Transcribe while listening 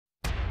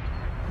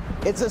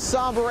It's a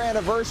somber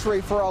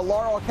anniversary for a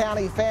Laurel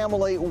County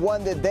family,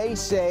 one that they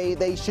say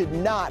they should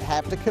not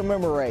have to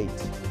commemorate.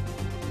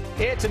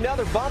 It's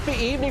another bumpy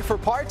evening for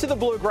parts of the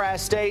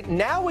Bluegrass State.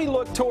 Now we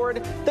look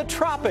toward the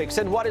tropics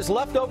and what is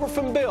left over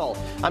from Bill.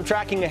 I'm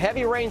tracking a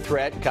heavy rain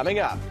threat coming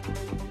up.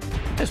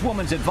 This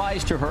woman's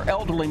advice to her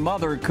elderly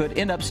mother could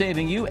end up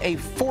saving you a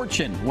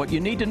fortune. What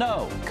you need to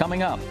know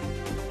coming up.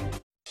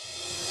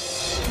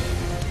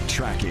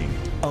 Tracking,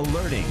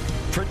 alerting,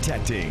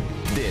 protecting.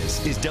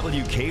 This is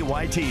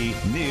WKYT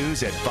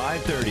News at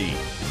 5:30.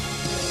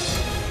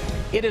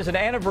 It is an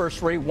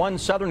anniversary one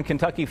Southern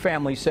Kentucky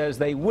family says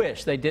they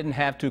wish they didn't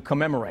have to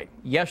commemorate.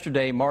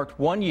 Yesterday marked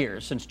 1 year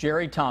since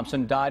Jerry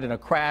Thompson died in a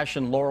crash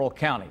in Laurel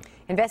County.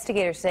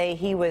 Investigators say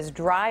he was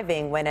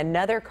driving when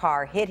another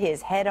car hit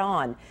his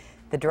head-on.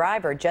 The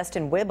driver,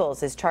 Justin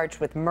Wibbles, is charged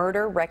with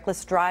murder,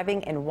 reckless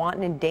driving, and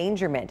wanton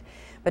endangerment.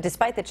 But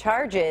despite the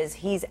charges,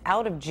 he's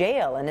out of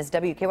jail. And as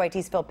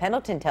WKYT's Phil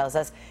Pendleton tells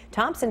us,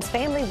 Thompson's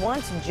family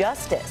wants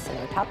justice. And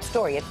our top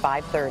story at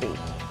 5:30.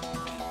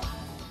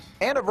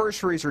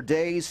 Anniversaries are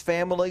days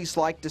families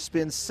like to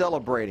spend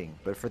celebrating.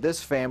 But for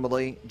this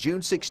family,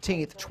 June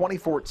 16th,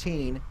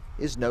 2014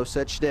 is no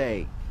such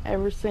day.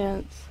 Ever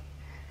since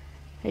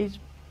he's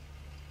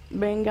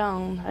been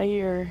gone a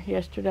year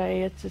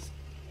yesterday, it's just,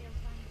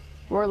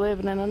 we're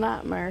living in a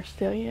nightmare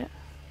still yet.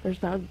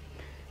 There's no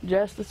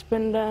justice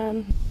been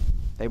done.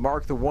 They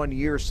mark the 1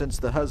 year since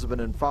the husband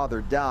and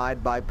father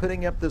died by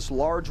putting up this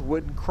large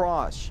wooden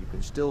cross. You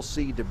can still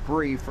see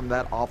debris from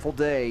that awful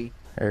day.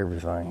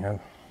 Everything. I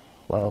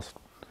lost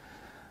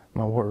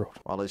my world.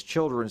 While his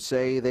children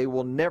say they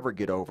will never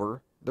get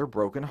over their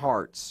broken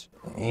hearts.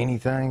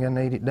 Anything I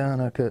needed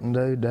done I couldn't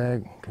do,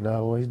 Dad could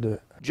always do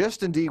it.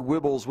 Justin D.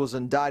 Wibbles was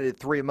indicted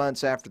 3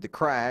 months after the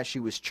crash. He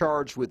was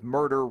charged with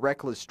murder,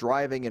 reckless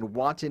driving, and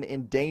wanton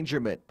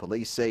endangerment.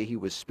 Police say he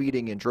was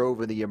speeding and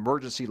drove in the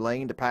emergency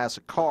lane to pass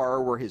a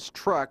car where his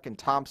truck and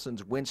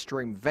Thompson's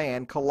Windstream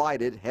van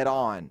collided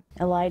head-on.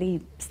 A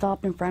lady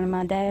stopped in front of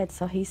my dad,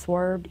 so he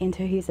swerved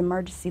into his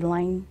emergency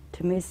lane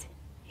to miss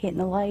hitting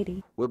the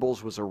lady.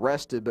 Wibbles was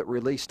arrested but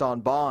released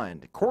on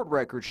bond. Court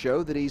records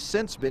show that he's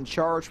since been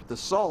charged with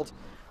assault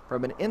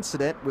from an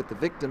incident with the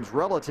victim's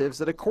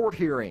relatives at a court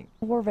hearing.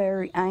 We're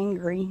very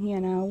angry, you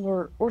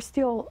know. We're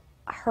still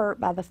hurt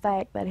by the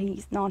fact that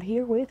he's not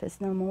here with us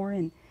no more.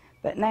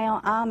 But now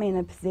I'm in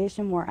a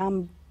position where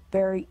I'm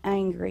very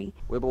angry.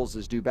 Wibbles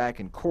is due back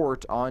in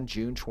court on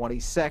June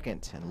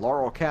 22nd. In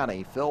Laurel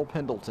County, Phil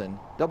Pendleton,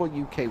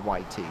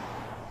 WKYT.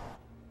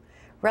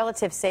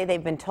 Relatives say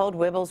they've been told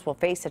Wibbles will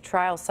face a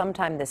trial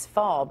sometime this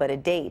fall, but a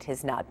date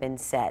has not been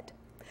set.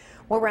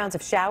 More rounds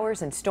of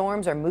showers and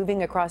storms are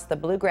moving across the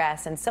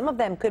Bluegrass, and some of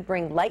them could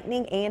bring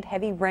lightning and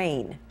heavy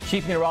rain.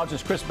 Chief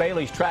Meteorologist Chris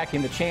Bailey's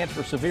tracking the chance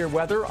for severe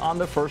weather on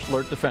the First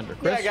Alert Defender.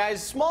 Chris? Yeah,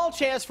 guys, small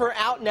chance for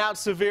out-and-out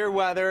severe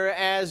weather.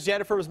 As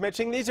Jennifer was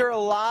mentioning, these are a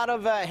lot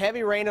of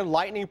heavy rain and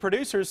lightning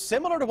producers,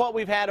 similar to what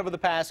we've had over the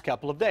past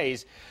couple of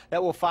days,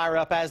 that will fire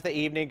up as the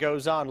evening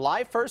goes on.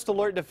 Live First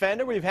Alert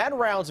Defender, we've had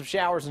rounds of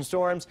showers and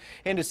storms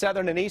into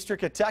southern and eastern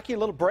Kentucky. A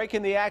little break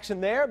in the action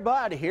there,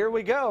 but here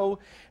we go.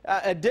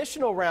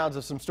 Additional rounds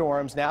of some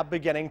storms now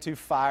beginning to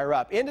fire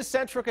up. Into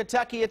central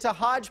Kentucky, it's a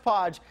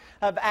hodgepodge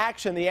of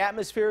action. The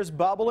atmosphere is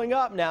bubbling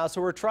up now,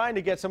 so we're trying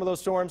to get some of those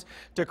storms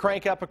to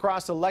crank up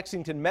across the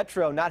Lexington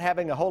Metro. Not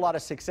having a whole lot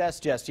of success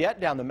just yet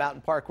down the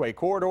Mountain Parkway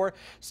corridor.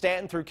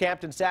 Stanton through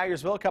Campton,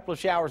 Sayersville, a couple of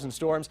showers and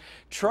storms.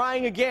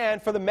 Trying again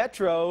for the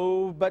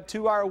Metro, but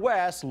to our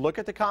west, look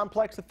at the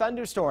complex of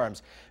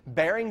thunderstorms.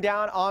 Bearing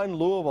down on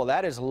Louisville.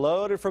 That is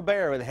loaded for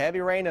bear with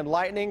heavy rain and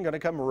lightning going to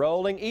come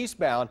rolling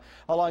eastbound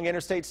along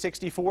Interstate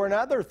 64 and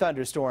other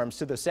thunderstorms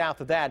to the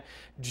south of that.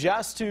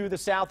 Just to the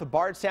south of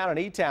Bardstown and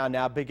E-Town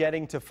now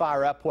beginning to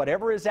fire up.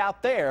 Whatever is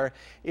out there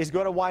is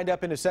going to wind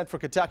up into central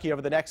Kentucky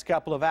over the next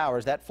couple of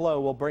hours. That flow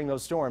will bring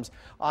those storms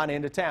on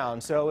into town.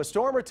 So a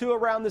storm or two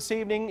around this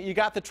evening. You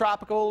got the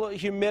tropical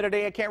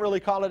humidity. I can't really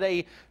call it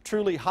a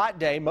truly hot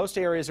day. Most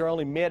areas are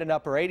only mid and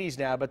upper 80s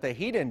now, but the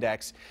heat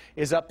index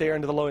is up there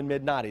into the low and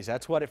mid 90s.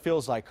 That's what it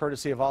feels like,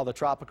 courtesy of all the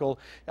tropical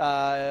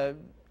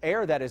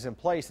air that is in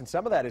place, and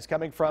some of that is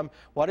coming from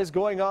what is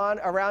going on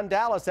around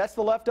Dallas. That's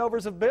the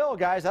leftovers of Bill,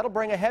 guys. That'll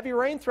bring a heavy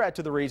rain threat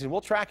to the region.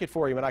 We'll track it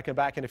for you when I come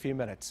back in a few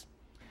minutes.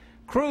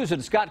 Crews in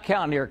Scott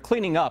County are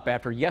cleaning up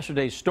after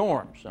yesterday's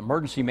storms.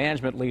 Emergency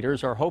management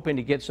leaders are hoping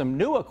to get some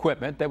new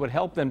equipment that would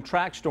help them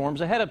track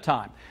storms ahead of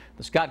time.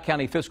 The Scott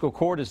County Fiscal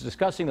Court is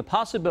discussing the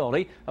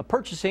possibility of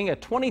purchasing a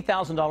 $20,000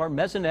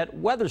 Mesonet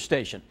weather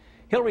station.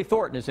 Hillary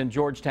Thornton is in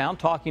Georgetown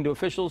talking to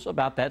officials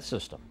about that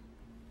system.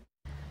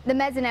 The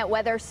Mesonet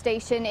weather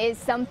station is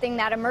something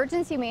that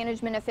emergency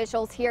management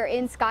officials here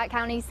in Scott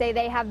County say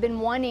they have been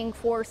wanting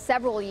for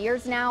several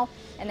years now,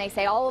 and they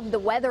say all of the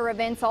weather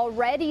events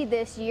already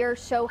this year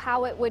show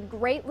how it would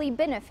greatly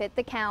benefit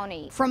the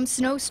county. From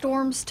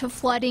snowstorms to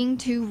flooding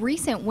to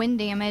recent wind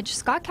damage,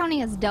 Scott County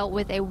has dealt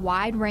with a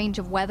wide range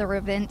of weather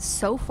events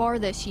so far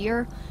this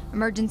year.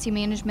 Emergency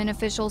management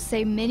officials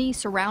say many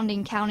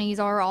surrounding counties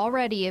are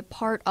already a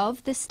part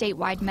of the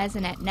statewide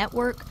Mesonet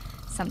network.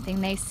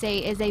 something they say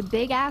is a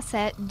big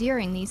asset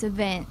during these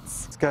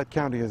events. Scott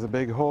County is a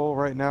big hole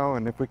right now,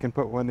 and if we can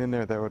put one in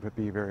there, that would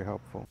be very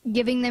helpful.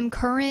 Giving them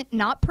current,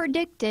 not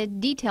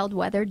predicted, detailed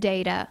weather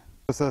data.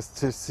 It's us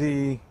to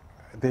see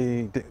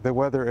the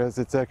weather as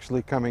it's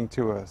actually coming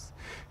to us.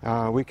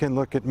 We can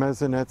look at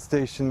mesonet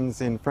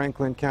stations in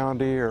Franklin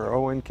County or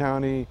Owen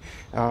County,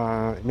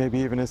 maybe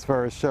even as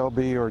far as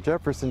Shelby or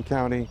Jefferson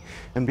County,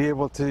 and be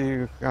able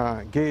to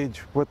gauge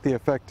what the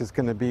effect is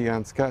going to be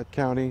on Scott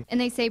County. And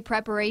they say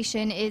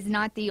preparation is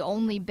not the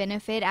only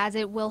benefit, as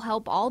it will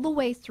help all the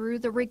way through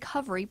the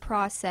recovery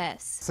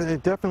process. So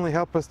it definitely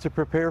helps us to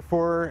prepare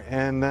for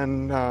and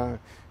then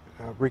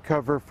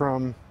recover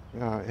from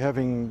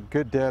having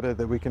good data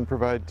that we can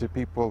provide to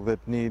people that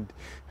need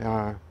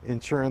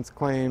insurance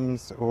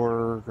claims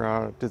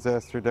or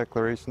disaster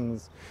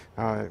declarations.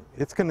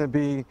 It's going to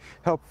be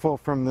helpful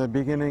from the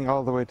beginning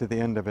all the way to the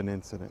end of an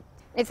incident.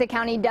 If the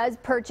county does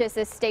purchase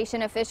a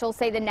station, officials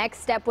say the next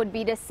step would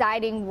be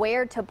deciding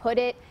where to put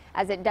it,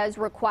 as it does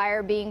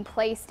require being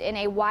placed in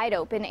a wide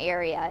open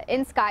area.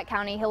 In Scott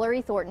County,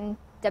 Hillary Thornton,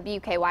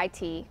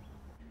 WKYT.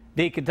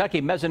 The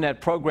Kentucky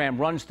Mesonet program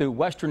runs through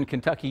Western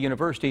Kentucky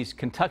University's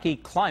Kentucky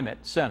Climate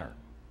Center.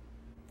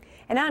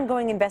 An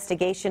ongoing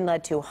investigation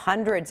led to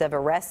hundreds of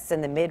arrests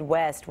in the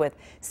Midwest, with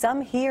some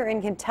here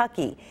in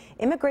Kentucky.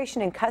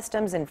 Immigration and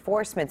Customs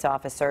Enforcement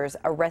officers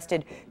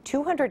arrested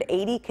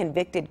 280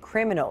 convicted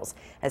criminals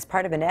as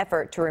part of an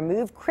effort to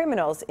remove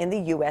criminals in the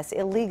U.S.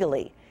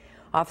 illegally.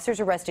 Officers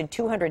arrested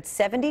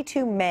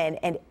 272 men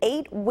and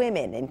 8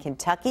 women in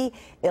Kentucky,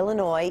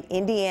 Illinois,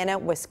 Indiana,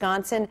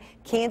 Wisconsin,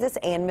 Kansas,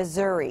 and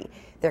Missouri.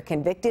 They're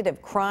convicted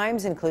of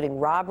crimes including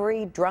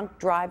robbery, drunk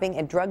driving,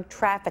 and drug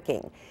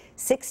trafficking.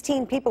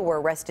 16 people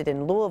were arrested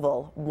in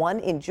Louisville,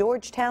 1 in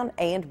Georgetown,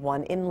 and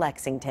 1 in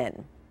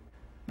Lexington.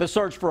 The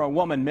search for a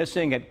woman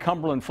missing at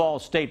Cumberland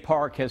Falls State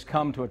Park has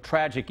come to a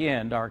tragic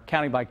end. Our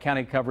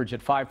county-by-county coverage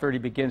at 5:30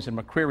 begins in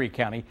McCreary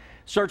County.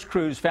 Search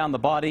crews found the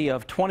body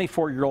of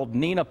 24-year-old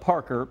Nina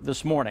Parker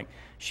this morning.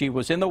 She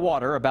was in the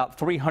water about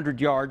 300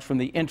 yards from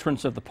the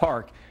entrance of the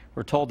park.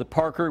 We're told that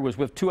Parker was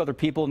with 2 other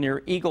people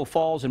near Eagle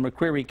Falls in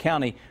McCreary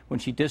County when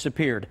she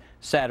disappeared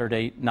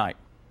Saturday night.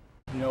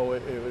 You know,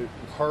 it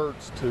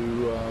hurts to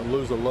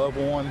lose a loved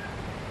one,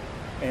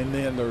 and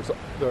then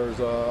there's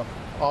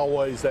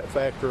always that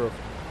factor of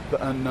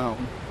the unknown.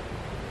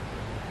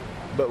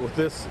 But with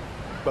this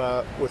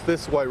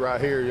way right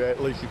here,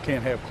 at least you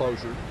can have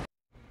closure.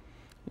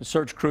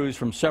 Search crews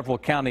from several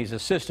counties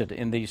assisted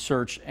in the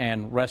search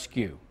and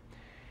rescue.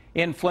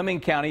 In Fleming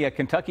County, a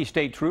Kentucky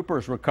state trooper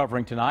is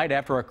recovering tonight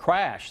after a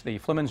crash. The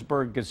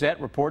Flemingsburg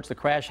Gazette reports the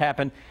crash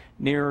happened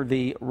near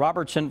the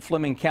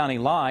Robertson-Fleming County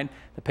line.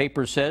 The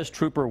paper says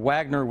Trooper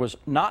Wagner was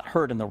not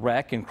hurt in the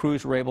wreck, and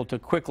crews were able to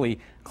quickly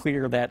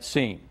clear that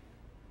scene.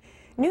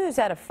 News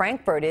out of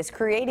Frankfort is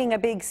creating a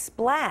big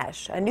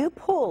splash. A new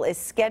pool is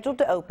scheduled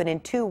to open in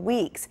 2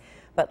 weeks.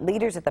 But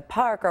leaders at the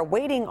park are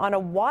waiting on a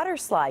water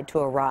slide to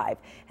arrive.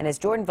 And as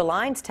Jordan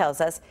Valines tells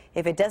us,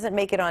 if it doesn't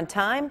make it on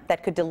time,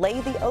 that could delay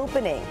the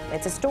opening.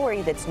 It's a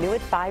story that's new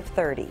at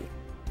 5:30.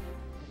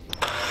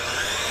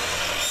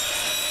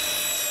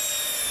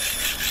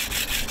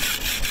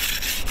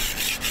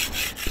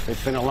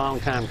 It's been a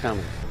long time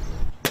coming.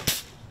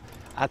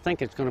 I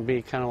think it's going to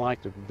be kind of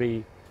like to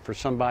be for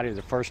somebody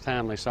the first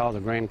time they saw the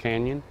Grand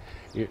Canyon.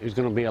 There's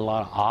going to be a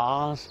lot of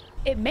ahs.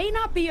 It may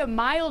not be a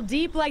mile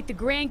deep like the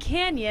Grand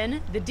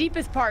Canyon. The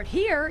deepest part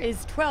here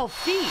is 12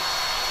 feet.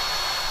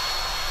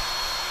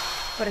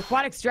 But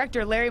Aquatics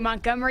Director Larry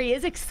Montgomery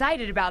is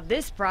excited about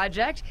this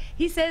project.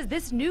 He says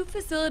this new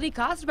facility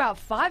cost about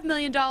 $5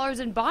 million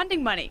in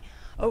bonding money.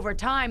 Over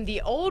time,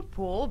 the old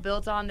pool,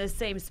 built on this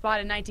same spot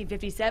in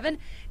 1957,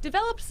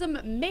 developed some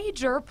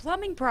major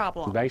plumbing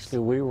problems. Basically,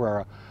 we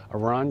were a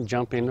run,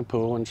 jump in the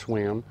pool and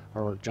swim,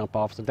 or jump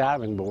off the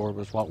diving board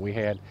was what we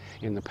had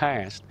in the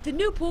past. The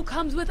new pool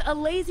comes with a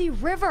lazy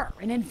river,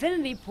 an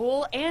infinity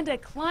pool, and a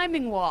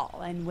climbing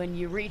wall. And when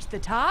you reach the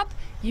top,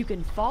 you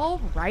can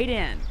fall right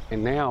in.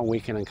 And now we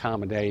can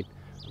accommodate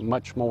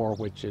much more,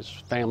 which is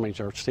families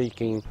are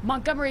seeking.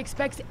 Montgomery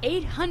expects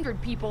 800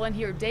 people in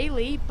here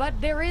daily, but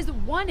there is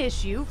one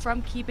issue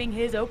from keeping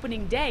his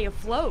opening day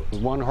afloat.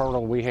 One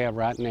hurdle we have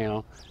right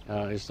now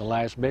is the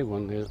last big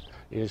one,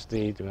 is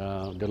the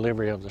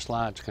delivery of the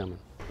slides coming.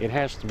 It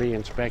has to be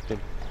inspected,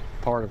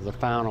 part of the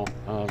final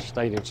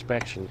state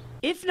inspection.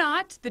 If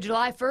not, the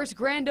July 1st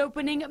grand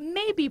opening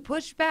may be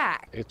pushed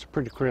back. It's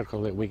pretty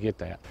critical that we get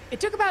that.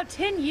 It took about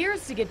 10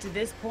 years to get to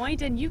this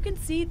point, and you can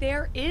see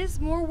there is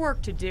more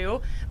work to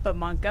do. But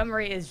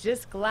Montgomery is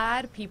just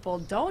glad people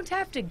don't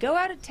have to go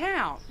out of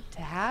town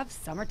to have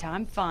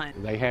summertime fun.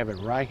 They have it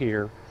right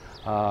here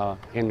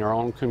in their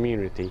own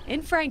community.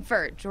 In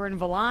Frankfort, Jordan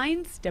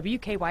Valines,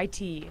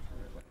 WKYT.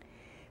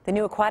 The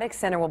new Aquatics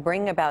Center will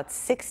bring about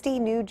 60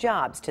 new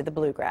jobs to the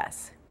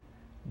Bluegrass.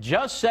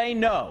 Just say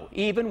no,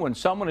 even when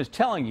someone is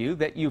telling you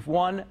that you've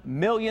won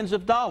millions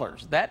of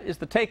dollars. That is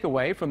the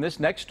takeaway from this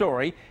next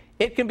story.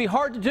 It can be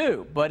hard to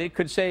do, but it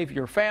could save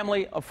your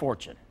family a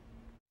fortune.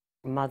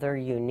 Mother,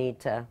 you're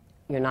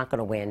not going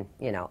to win,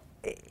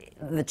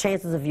 the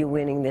chances of you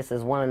winning this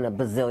is 1 in a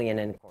bazillion.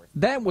 And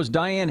that was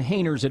Diane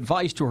Hayner's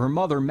advice to her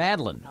mother,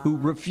 Madeline, who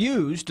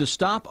refused to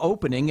stop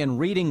opening and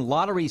reading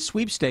lottery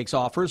sweepstakes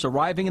offers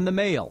arriving in the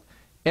mail.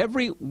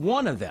 Every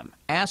one of them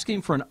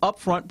asking for an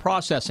upfront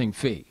processing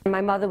fee.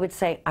 My mother would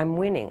say, I'm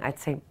winning. I'd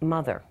say,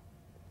 Mother,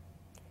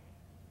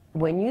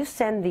 when you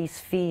send these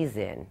fees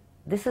in,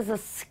 this is a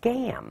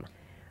scam.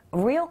 A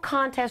real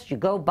contest, you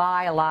go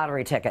buy a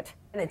lottery ticket.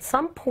 And at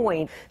some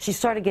point, she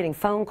started getting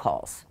phone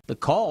calls. The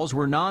calls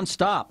were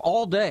nonstop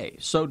all day,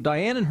 so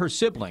Diane and her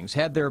siblings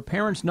had their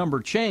parents' number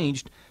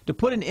changed to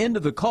put an end to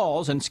the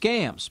calls and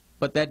scams,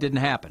 but that didn't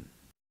happen.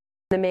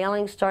 The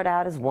mailings start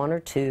out as 1 or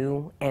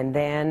 2, and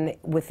then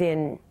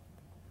within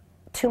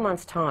 2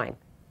 months' time,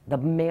 the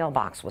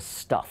mailbox was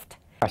stuffed.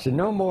 I said,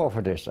 no more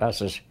for this. I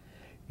says,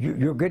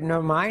 you're getting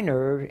on my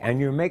nerves, and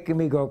you're making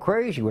me go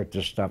crazy with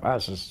this stuff. I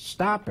says,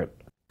 stop it.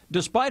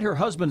 Despite her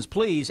husband's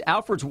pleas,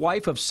 Alfred's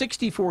wife of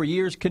 64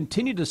 years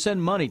continued to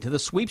send money to the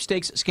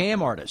sweepstakes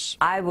scam artists.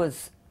 I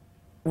was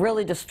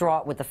really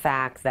distraught with the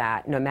fact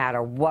that no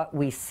matter what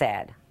we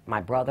said,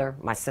 my brother,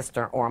 my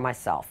sister, or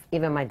myself,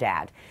 even my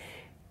dad,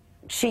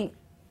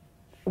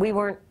 we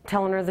weren't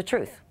telling her the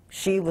truth.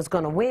 She was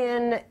going to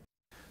win.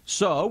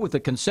 So, with the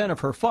consent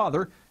of her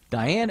father,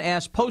 Diane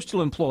asked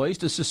postal employees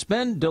to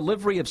suspend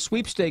delivery of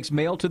sweepstakes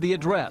mail to the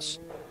address.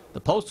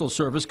 The Postal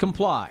Service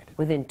complied.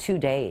 Within 2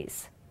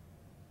 days,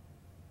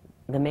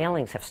 the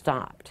mailings have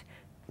stopped.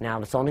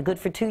 Now, it's only good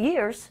for 2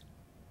 years,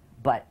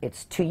 but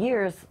it's 2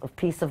 years of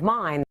peace of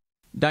mind.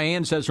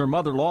 Diane says her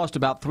mother lost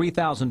about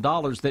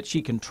 $3,000 that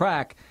she can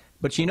track,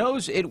 but she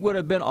knows it would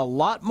have been a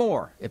lot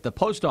more if the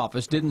post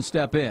office didn't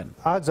step in.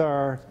 Odds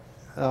are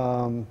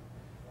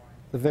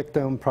the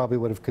victim probably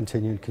would have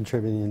continued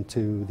contributing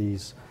to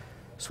these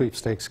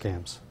sweepstakes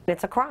scams.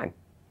 It's a crime.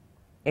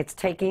 It's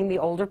taking the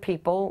older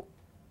people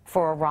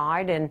for a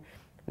ride, and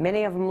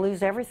many of them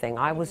lose everything.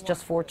 I was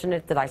just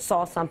fortunate that I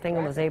saw something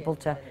and was able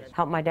to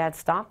help my dad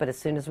stop it as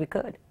soon as we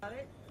could.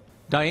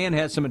 Diane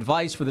has some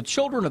advice for the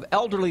children of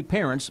elderly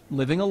parents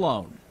living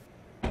alone.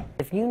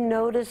 If you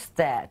notice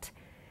that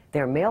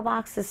their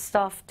mailbox is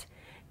stuffed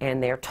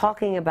and they're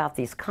talking about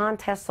these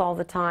contests all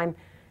the time,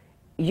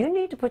 you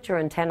need to put your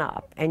antenna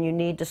up and you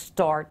need to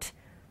start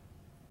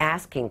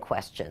asking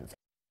questions.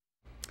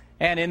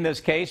 And in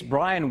this case,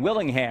 Brian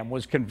Willingham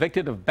was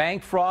convicted of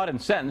bank fraud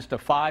and sentenced to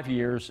 5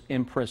 years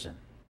in prison.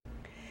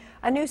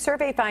 A new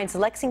survey finds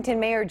Lexington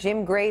Mayor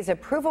Jim Gray's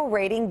approval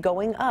rating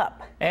going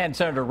up. And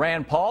Senator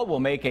Rand Paul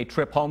will make a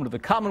trip home to the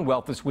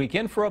Commonwealth this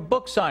weekend for a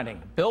book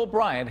signing. Bill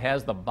Bryant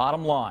has the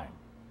bottom line.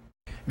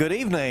 Good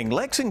evening.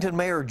 Lexington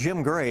Mayor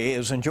Jim Gray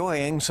is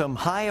enjoying some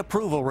high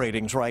approval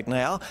ratings right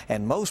now,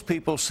 and most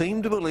people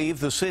seem to believe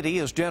the city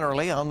is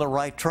generally on the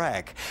right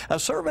track. A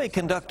survey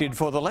conducted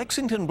for the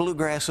Lexington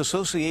Bluegrass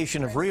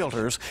Association of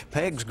Realtors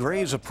pegs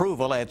Gray's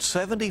approval at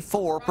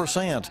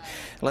 74%.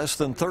 Less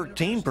than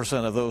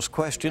 13% of those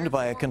questioned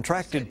by a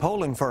contracted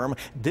polling firm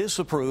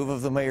disapprove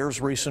of the mayor's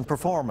recent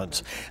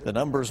performance. The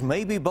numbers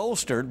may be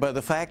bolstered by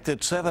the fact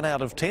that 7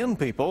 out of 10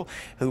 people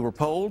who were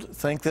polled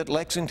think that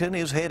Lexington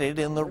is headed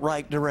in the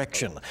right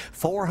direction.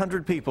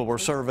 400 people were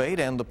surveyed,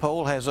 and the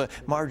poll has a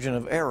margin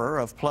of error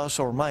of plus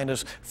or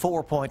minus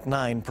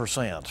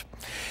 4.9%.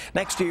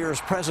 Next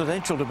year's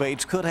presidential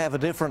debates could have a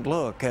different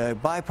look. A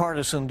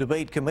bipartisan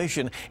debate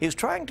commission is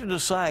trying to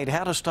decide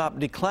how to stop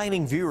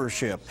declining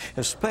viewership,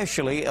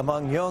 especially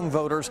among young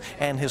voters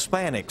and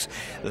Hispanics.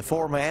 The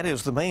format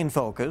is the main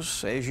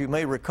focus. As you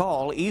may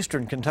recall,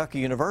 Eastern Kentucky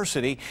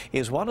University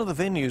is one of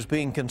the venues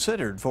being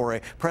considered for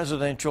a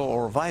presidential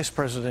or vice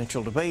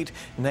presidential debate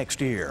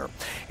next year.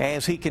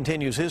 As he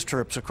continues his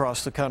trips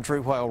across the country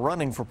while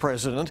running for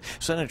president,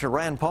 Senator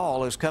Rand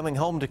Paul is coming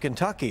home to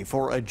Kentucky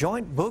for a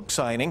joint book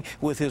signing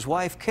with his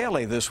wife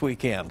Kelly this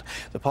weekend.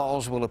 The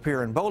Pauls will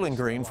appear in Bowling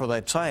Green for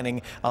that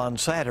signing on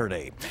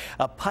Saturday.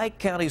 A Pike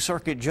County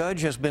Circuit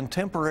judge has been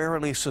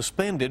temporarily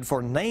suspended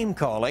for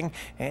name-calling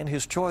and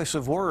his choice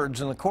of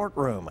words in the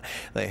courtroom.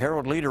 The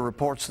Herald Leader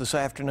reports this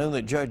afternoon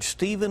that Judge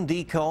Stephen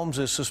D. Combs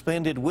is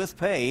suspended with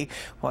pay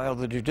while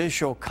the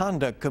Judicial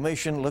Conduct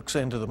Commission looks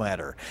into the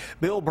matter.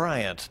 Bill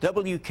Bryant,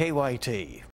 WKYT.